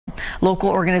Local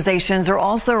organizations are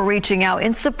also reaching out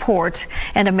in support,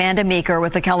 and Amanda Meeker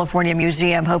with the California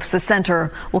Museum hopes the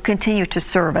center will continue to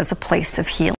serve as a place of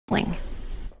healing.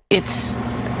 It's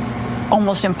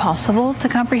almost impossible to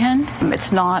comprehend.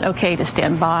 It's not okay to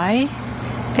stand by.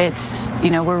 It's,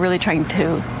 we're really trying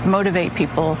to motivate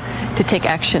people to take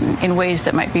action in ways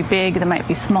that might be big, that might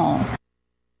be small.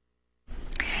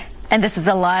 And this is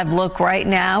a live look right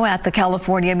now at the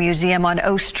California Museum on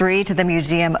O Street. The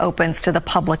museum opens to the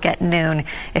public at noon.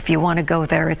 If you want to go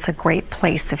there, it's a great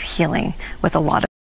place of healing with a lot of